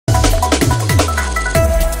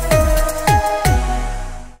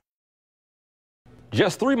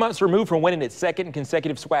Just 3 months removed from winning its second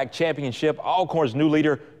consecutive SWAC championship, Alcorn's new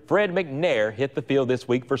leader, Fred McNair, hit the field this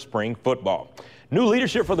week for spring football. New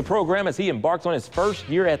leadership for the program as he embarks on his first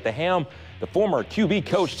year at the helm. The former QB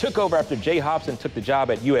coach took over after Jay Hobson took the job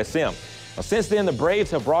at USM. Now, since then, the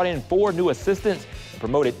Braves have brought in 4 new assistants and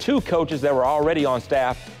promoted 2 coaches that were already on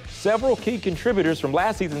staff. Several key contributors from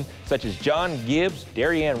last season, such as John Gibbs,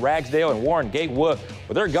 Darianne Ragsdale, and Warren Gatewood,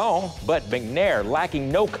 well, they're gone, but McNair lacking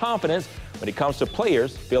no confidence when it comes to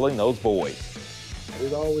players filling those voids.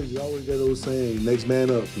 You always get those saying, next man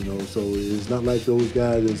up, so it's not like those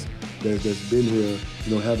guys that's been here,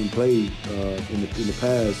 haven't played in the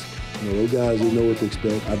past. Those guys, they know what to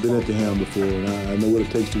expect. I've been at the helm before, and I know what it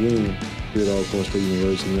takes to win here at Alcorn State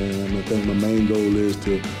University, man. I think my main goal is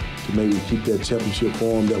to maybe keep that championship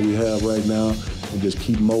form that we have right now and just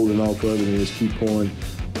keep molding off of it and just keep pouring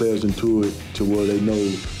players into it to where they know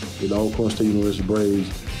that the Alcorn State University Braves,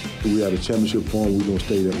 if we have a championship form, we're going to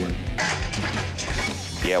stay that way.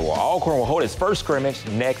 Yeah, well, Alcorn will hold its first scrimmage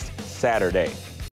next Saturday.